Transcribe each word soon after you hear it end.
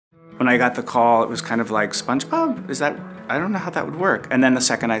When I got the call, it was kind of like, SpongeBob? Is that, I don't know how that would work. And then the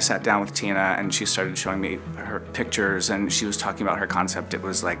second I sat down with Tina and she started showing me her pictures and she was talking about her concept, it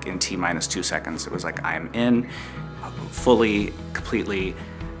was like in T-minus 2 seconds. It was like, I am in fully, completely,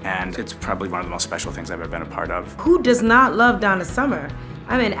 and it's probably one of the most special things I've ever been a part of. Who does not love Donna Summer?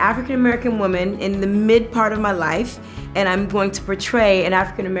 I'm an African-American woman in the mid part of my life, and I'm going to portray an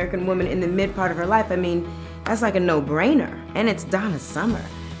African-American woman in the mid part of her life. I mean, that's like a no-brainer, and it's Donna Summer.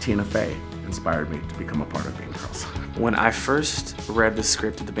 Tina Fey inspired me to become a part of Mean Girls. When I first read the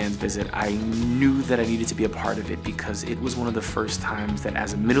script of The Band's Visit, I knew that I needed to be a part of it because it was one of the first times that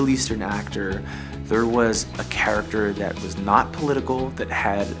as a Middle Eastern actor, there was a character that was not political, that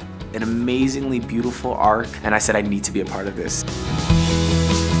had an amazingly beautiful arc, and I said I need to be a part of this.